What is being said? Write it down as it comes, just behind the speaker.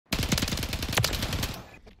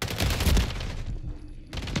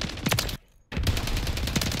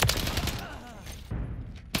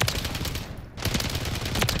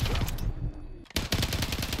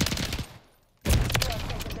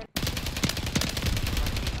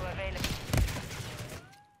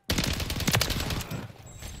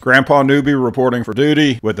Grandpa Newbie reporting for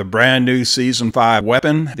duty with a brand new Season 5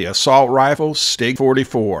 weapon, the assault rifle STG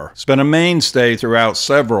 44. It's been a mainstay throughout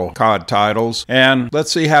several COD titles, and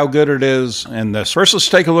let's see how good it is in this. First, let's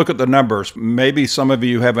take a look at the numbers. Maybe some of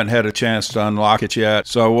you haven't had a chance to unlock it yet,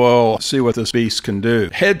 so we'll see what this beast can do.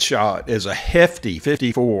 Headshot is a hefty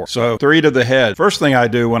 54, so 3 to the head. First thing I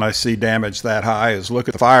do when I see damage that high is look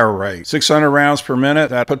at the fire rate. 600 rounds per minute,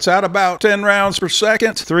 that puts out about 10 rounds per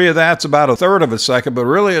second. 3 of that's about a third of a second, but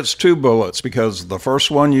really it's 2 bullets because the first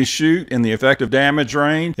one you shoot in the effective damage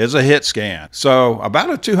range is a hit scan. So about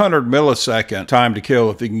a 200 millisecond time to kill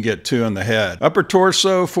if you can get 2 in the head. Upper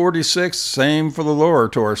torso 46, same for the lower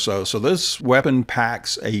torso. So this weapon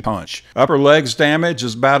packs a punch. Upper legs damage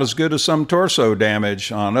is about as good as some torso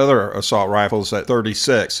damage on other assault rifles at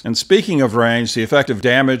 36. And speaking of range, the effective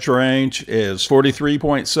damage range is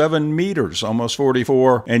 43.7 meters, almost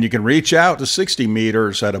 44, and you can reach out to 60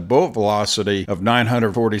 meters at a bullet velocity of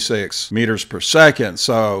 946 meters per second.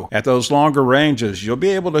 So at those longer ranges, you'll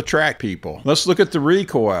be able to track people. Let's look at the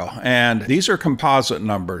recoil, and these are composite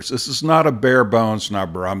numbers. This is not a bare bones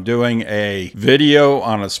number. I'm doing a video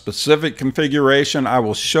on a specific configuration. I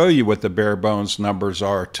will show you what the bare bones numbers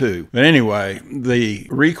are too. But anyway, the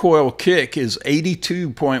recoil kick is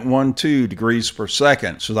 82.12 degrees per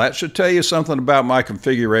second. So that should tell you something about my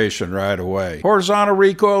configuration right away. Horizontal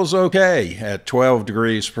recoil is okay at 12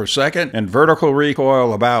 degrees per second, and vertical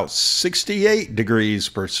recoil about 68 degrees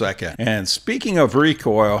per second. And speaking of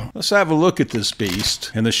recoil, let's have a look at this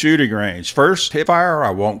beast in the shooting range. First, hip fire, I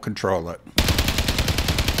won't control it.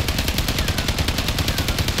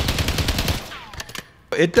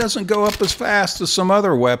 It doesn't go up as fast as some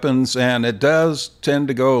other weapons, and it does tend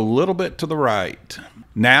to go a little bit to the right.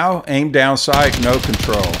 Now, aim down sight, no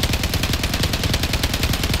control.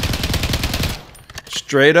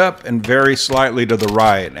 Straight up and very slightly to the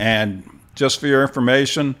right. And just for your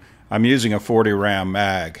information, I'm using a 40 round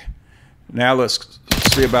mag. Now let's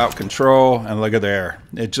see about control, and look at there.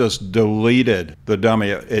 It just deleted the dummy.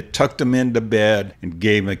 It tucked him into bed and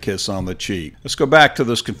gave him a kiss on the cheek. Let's go back to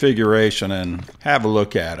this configuration and have a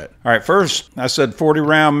look at it. All right, first I said 40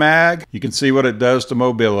 round mag. You can see what it does to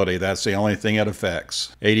mobility. That's the only thing it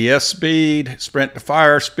affects. ADS speed, sprint to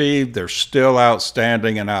fire speed, they're still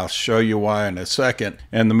outstanding, and I'll show you why in a second,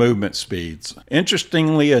 and the movement speeds.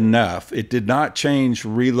 Interestingly enough, it did not change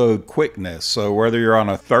reload quickness. So whether you're on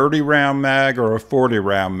a 30 round mag or a 40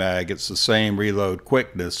 round mag, it's the same reload quickness.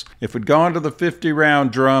 If we'd gone to the 50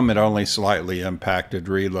 round drum, it only slightly impacted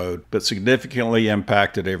reload, but significantly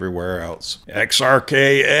impacted everywhere else.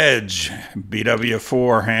 XRK Edge,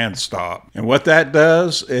 BW4 hand stop. And what that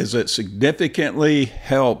does is it significantly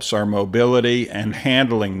helps our mobility and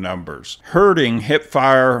handling numbers, hurting hip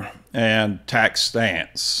fire and tac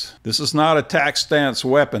stance. This is not a tac stance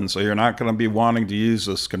weapon, so you're not going to be wanting to use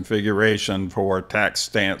this configuration for tac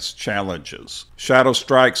stance challenges. Shadow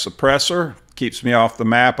Strike Suppressor keeps me off the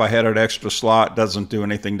map. I had an extra slot, doesn't do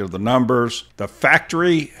anything to the numbers. The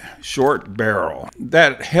factory short barrel,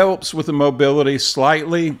 that helps with the mobility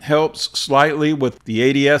slightly, helps slightly with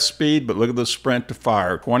the ADS speed, but look at the sprint to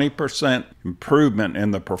fire, 20% improvement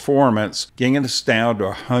in the performance, getting us down to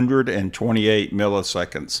 128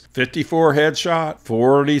 milliseconds. 54 headshot,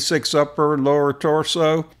 46 upper and lower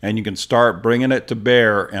torso, and you can start bringing it to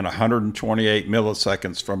bear in 128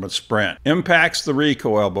 milliseconds from a sprint. Impacts the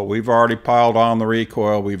recoil, but we've already piled on the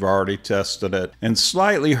recoil, we've already tested it, and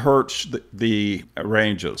slightly hurts the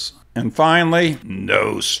ranges. And finally,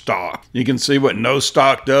 no stock. You can see what no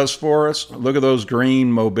stock does for us. Look at those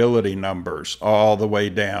green mobility numbers all the way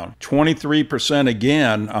down. 23%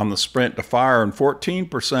 again on the sprint to fire and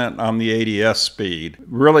 14% on the ADS speed.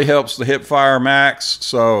 Really helps the hip fire max.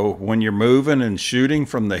 So when you're moving and shooting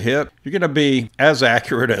from the hip, you're going to be as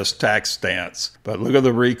accurate as tac stance. But look at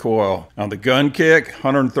the recoil. On the gun kick,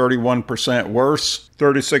 131% worse.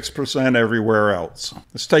 36% everywhere else.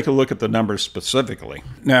 Let's take a look at the numbers specifically.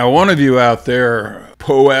 Now, one of you out there,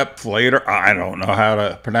 Poep Flater, I don't know how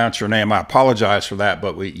to pronounce your name. I apologize for that,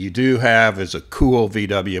 but what you do have is a cool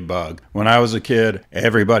VW Bug. When I was a kid,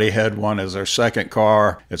 everybody had one as their second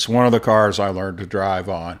car. It's one of the cars I learned to drive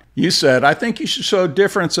on. You said, I think you should show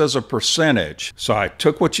difference as a percentage. So I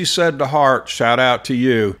took what you said to heart, shout out to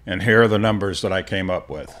you, and here are the numbers that I came up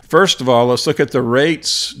with. First of all, let's look at the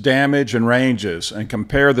rates, damage, and ranges, and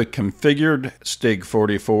compare the configured STG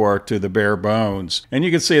 44 to the bare bones, and you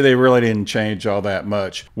can see they really didn't change all that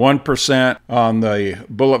much. 1% on the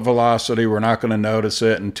bullet velocity, we're not going to notice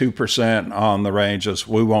it, and 2% on the ranges,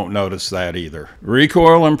 we won't notice that either.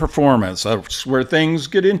 Recoil and performance, that's where things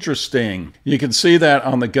get interesting. You can see that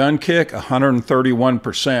on the gun kick,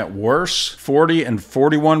 131% worse, 40 and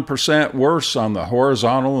 41% worse on the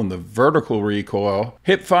horizontal and the vertical recoil.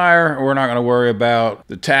 Hip fire, we're not going to worry about.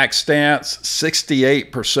 The tack stance,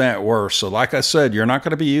 68% worse. So like I said, you're not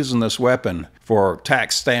going to be using this weapon for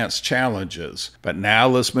tack stance challenges. But now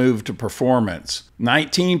let's move to performance.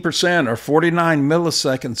 19% or 49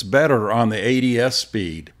 milliseconds better on the ADS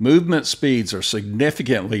speed. Movement speeds are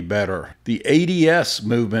significantly better. The ADS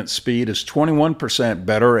movement speed is 21%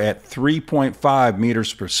 better at 3.5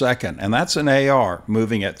 meters per second. And that's an AR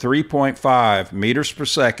moving at 3.5 meters per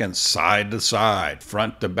second side to side,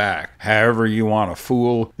 front to back, however you want to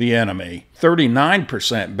fool the enemy.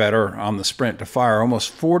 39% better on the sprint to fire,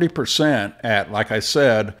 almost 40% at, like I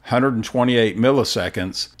said, 128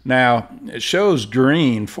 milliseconds. Now, it shows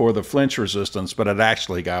green for the flinch resistance, but it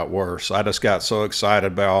actually got worse. I just got so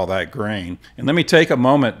excited by all that green. And let me take a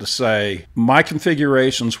moment to say, my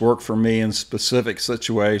configurations work for me in specific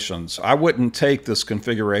situations. I wouldn't take this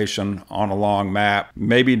configuration on a long map,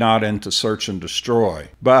 maybe not into search and destroy.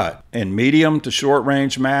 But in medium to short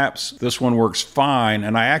range maps, this one works fine,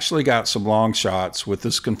 and I actually got some long shots with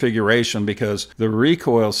this configuration because the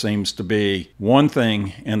recoil seems to be one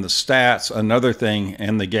thing in the stats, another thing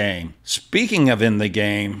in the game. Speaking of in the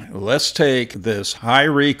game, let's take this high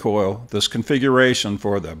recoil, this configuration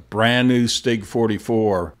for the brand new STG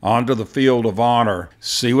 44 onto the field of honor,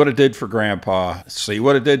 see what it did for Grandpa, see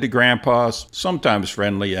what it did to Grandpa's sometimes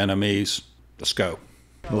friendly enemies. Let's go.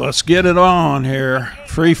 Let's get it on here.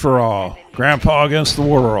 Free for all. Grandpa against the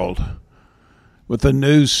world with the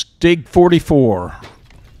new STG 44.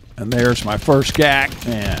 And there's my first GAC.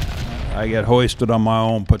 And I get hoisted on my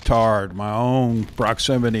own petard, my own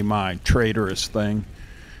proximity mine, traitorous thing.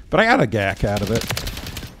 But I got a GAC out of it.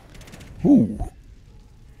 Ooh.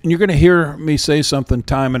 And you're going to hear me say something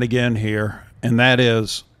time and again here, and that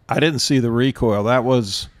is, I didn't see the recoil. That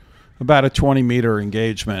was about a 20-meter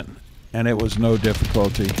engagement, and it was no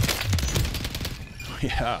difficulty.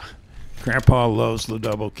 Yeah, Grandpa loves the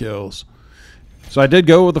double kills. So I did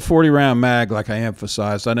go with the 40-round mag, like I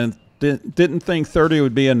emphasized. I didn't think 30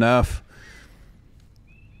 would be enough,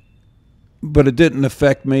 but it didn't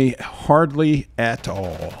affect me hardly at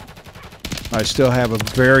all. I still have a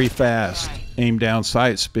very fast aim down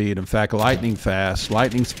sight speed. In fact, lightning fast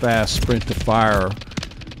sprint to fire,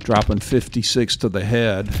 dropping 56 to the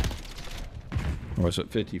head, or was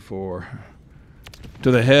it 54?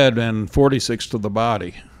 To the head and 46 to the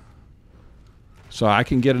body. So I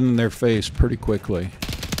can get it in their face pretty quickly.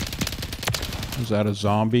 Is that a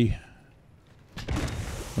zombie?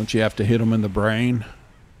 Don't you have to hit them in the brain?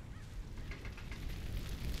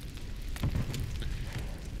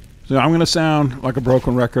 So I'm going to sound like a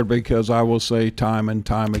broken record because I will say time and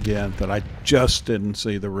time again that I just didn't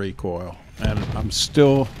see the recoil. And I'm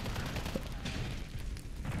still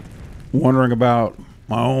wondering about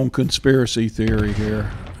my own conspiracy theory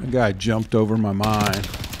here. A guy jumped over my mine,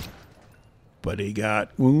 but he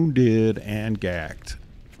got wounded and gacked.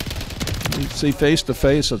 You see, face to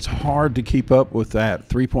face, it's hard to keep up with that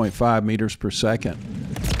 3.5 meters per second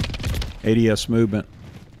ADS movement.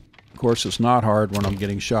 Of course, it's not hard when I'm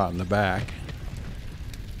getting shot in the back.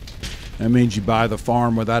 That means you buy the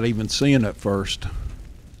farm without even seeing it first.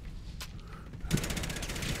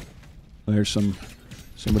 There's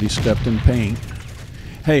somebody stepped in paint.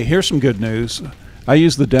 Hey, here's some good news. I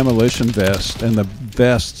used the demolition vest, and the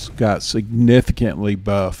vests got significantly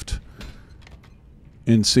buffed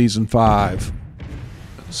in Season 5.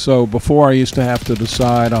 So before I used to have to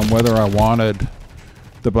decide on whether I wanted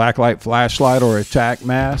the blacklight flashlight or attack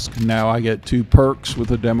mask. Now I get 2 perks with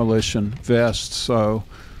the demolition vest, so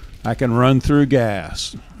I can run through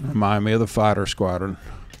gas. Remind me of the fighter squadron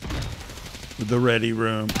with the ready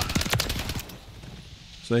room.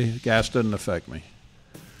 See, gas didn't affect me.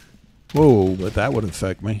 Whoa, but that would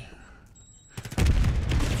affect me.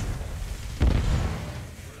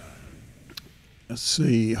 Let's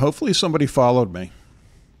see. Hopefully somebody followed me.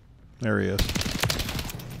 There he is.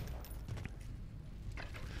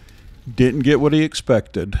 Didn't get what he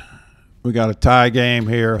expected. We got a tie game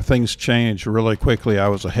here. Things changed really quickly. I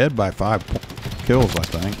was ahead by 5 kills, I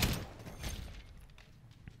think.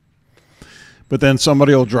 But then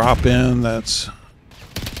somebody will drop in that's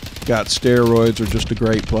got steroids or just a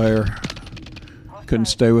great player. Couldn't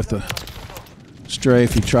stay with the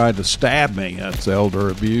strafe. He tried to stab me. That's elder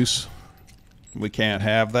abuse. We can't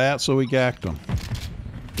have that, so we gacked him.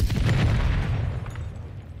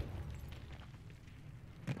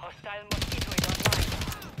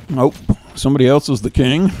 Nope. Somebody else is the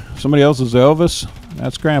king. Somebody else is Elvis.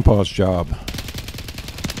 That's Grandpa's job.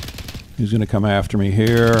 He's going to come after me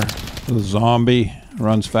here. The zombie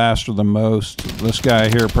runs faster than most. This guy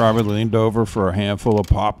here probably leaned over for a handful of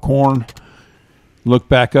popcorn. Look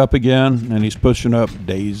back up again, and he's pushing up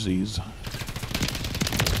daisies.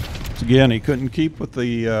 So again, he couldn't keep with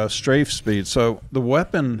the strafe speed. So the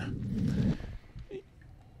weapon,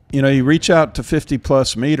 you know, you reach out to 50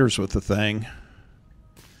 plus meters with the thing.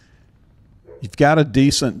 You've got a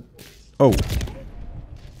decent... Oh.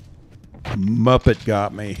 Muppet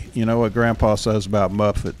got me. You know what Grandpa says about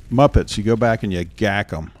Muppets? You go back and you gack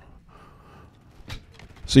them.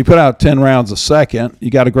 So you put out 10 rounds a second.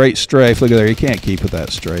 You got a great strafe. Look at there. You can't keep with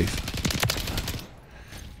that strafe.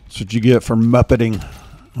 That's what you get for Muppeting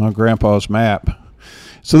on Grandpa's map.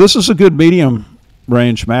 So this is a good medium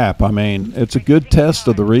range map. I mean, it's a good test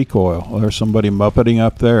of the recoil. Well, there's somebody Muppeting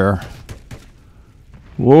up there.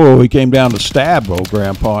 Whoa, he came down to stab old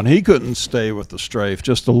Grandpa, and he couldn't stay with the strafe.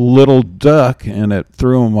 Just a little duck, and it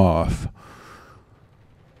threw him off.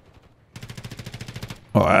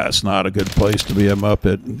 Oh, that's not a good place to be a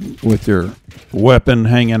Muppet with your weapon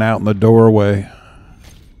hanging out in the doorway.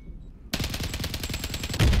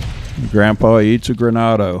 Grandpa eats a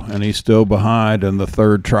Granado, and he's still behind in the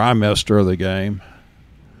third trimester of the game.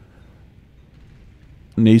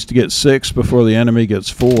 Needs to get 6 before the enemy gets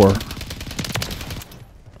 4.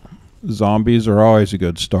 Zombies are always a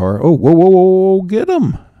good start. Oh, whoa, whoa, whoa, whoa, get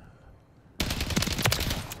them.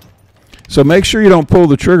 So make sure you don't pull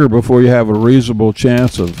the trigger before you have a reasonable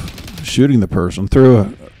chance of shooting the person. Threw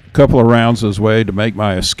a couple of rounds his way to make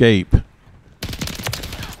my escape.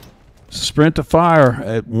 Sprint to fire.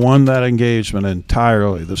 It won that engagement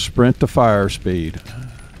entirely. The sprint to fire speed.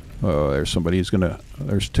 Oh, there's somebody who's going to...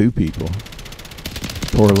 There's 2 people.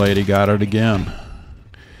 Poor lady got it again.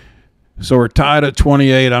 So we're tied at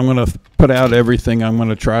 28. I'm going to put out everything. I'm going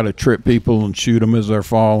to try to trip people and shoot them as they're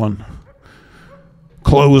falling.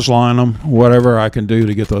 Clothesline them. Whatever I can do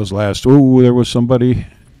to get those last. Ooh, there was somebody.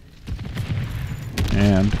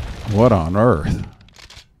 And what on earth?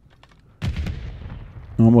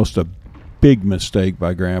 Almost a big mistake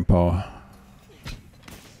by Grandpa.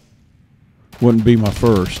 Wouldn't be my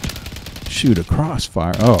first. Shoot a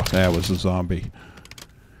crossfire. Oh, that was a zombie.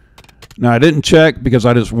 Now, I didn't check because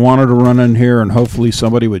I just wanted to run in here and hopefully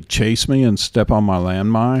somebody would chase me and step on my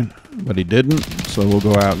landmine, but he didn't, so we'll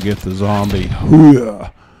go out and get the zombie.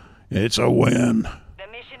 Hoo-yah. It's a win. The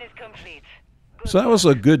mission is complete. So that was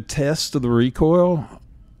a good test of the recoil,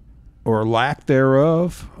 or lack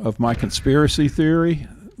thereof, of my conspiracy theory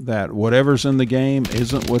that whatever's in the game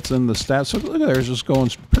isn't what's in the stats. So look at there, it's just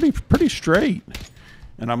going pretty straight,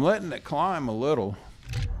 and I'm letting it climb a little.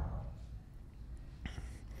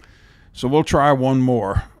 So we'll try one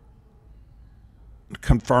more.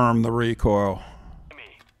 Confirm the recoil.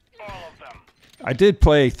 I did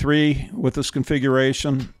play 3 with this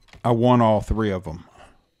configuration. I won all 3 of them.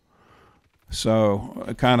 So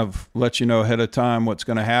I kind of let you know ahead of time what's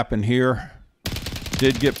going to happen here.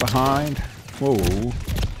 Did get behind. Whoa.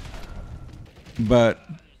 But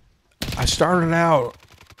I started out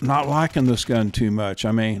not liking this gun too much.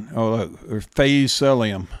 I mean, oh look, phase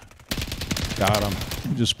Celium. Got him.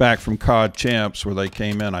 Just back from COD Champs where they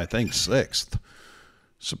came in, I think, 6th.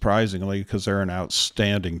 Surprisingly, because they're an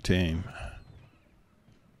outstanding team.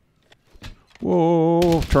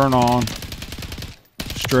 Whoa, turn on.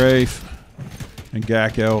 Strafe. And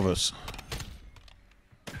Gack Elvis.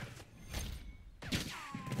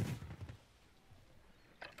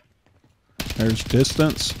 There's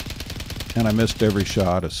distance. And I missed every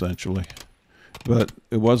shot, essentially. But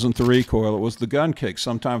it wasn't the recoil, it was the gun kick.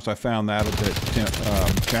 Sometimes I found that a bit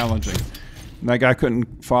challenging. And that guy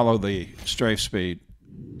couldn't follow the strafe speed.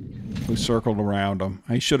 We circled around him.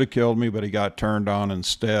 He should have killed me, but he got turned on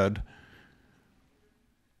instead.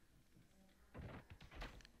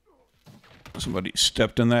 Somebody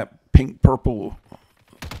stepped in that pink-purple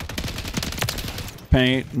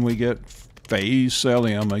paint, and we get phase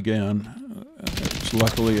Celium again. It's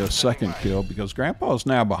luckily a second kill because Grandpa's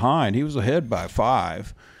now behind. He was ahead by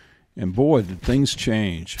 5, and boy, did things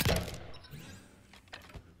change.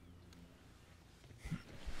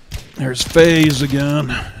 There's phase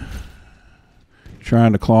again.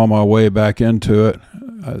 Trying to claw my way back into it.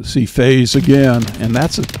 I see phase again, and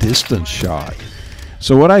that's a distance shot.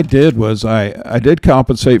 So what I did was I did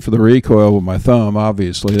compensate for the recoil with my thumb,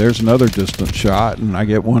 obviously. There's another distance shot, and I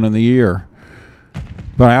get one in the ear.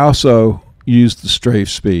 But I also used the strafe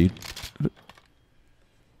speed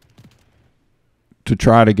to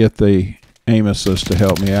try to get the aim assist to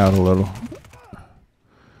help me out a little.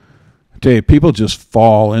 Tell you, people just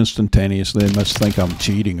fall instantaneously. They must think I'm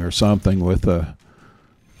cheating or something with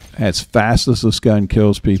as fast as this gun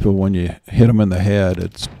kills people when you hit them in the head.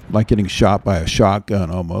 It's like getting shot by a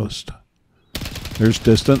shotgun almost. There's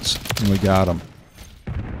distance, and we got him.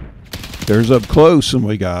 There's up close, and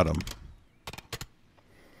we got him.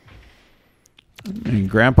 And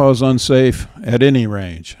Grandpa's unsafe at any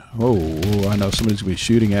range. Oh, I know somebody's going to be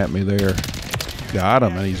shooting at me there. Got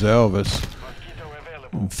him, and he's Elvis.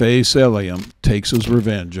 And Face Elliam takes his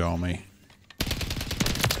revenge on me.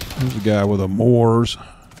 There's a guy with a Moors.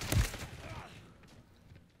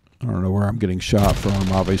 I don't know where I'm getting shot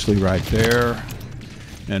from. Obviously right there.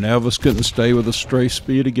 And Elvis couldn't stay with a stray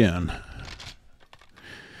speed again.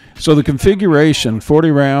 So the configuration,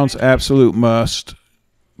 40 rounds, absolute must.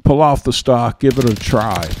 Pull off the stock, give it a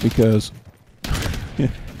try, because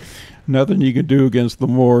nothing you can do against the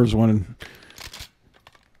Moors when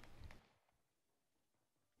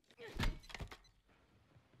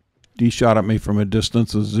he shot at me from a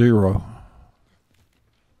distance of 0.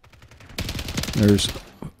 There's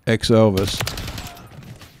ex-Elvis.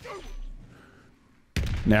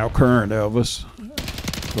 Now current Elvis.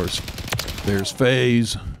 Of course, there's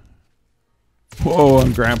FaZe. Whoa,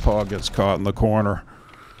 and Grandpa gets caught in the corner.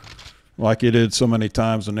 Like he did so many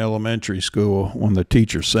times in elementary school when the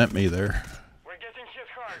teacher sent me there. We're getting hit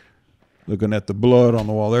hard. Looking at the blood on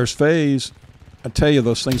the wall. There's FaZe. I tell you,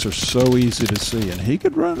 those things are so easy to see, and he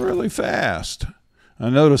could run really fast. I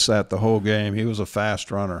noticed that the whole game. He was a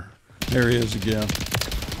fast runner. There he is again.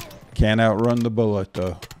 Can't outrun the bullet,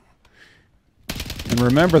 though. And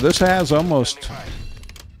remember, this has almost,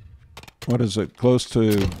 what is it, close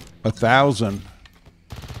to 1,000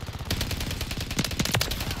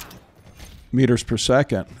 meters per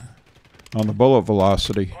second on the bullet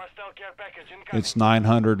velocity. It's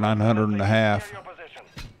 900, 900 and a half.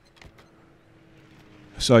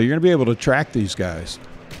 So you're going to be able to track these guys.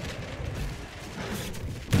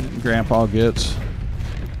 Grandpa gets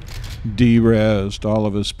de-resed, all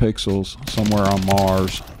of his pixels, somewhere on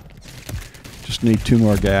Mars. Just need 2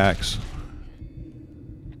 more GACs.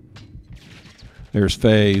 There's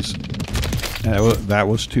FaZe. That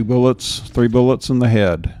was 2 bullets, 3 bullets in the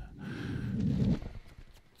head.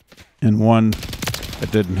 And 1 that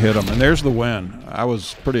didn't hit him. And there's the win. I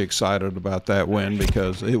was pretty excited about that win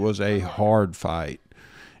because it was a hard fight.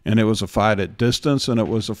 And it was a fight at distance, and it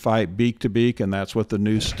was a fight beak to beak, and that's what the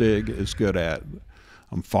new STG is good at.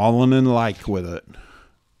 I'm falling in like with it.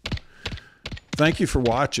 Thank you for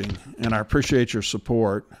watching, and I appreciate your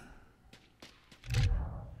support.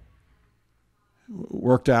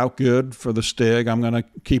 Worked out good for the STG. I'm going to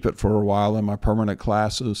keep it for a while in my permanent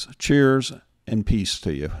classes. Cheers and peace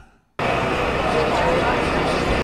to you.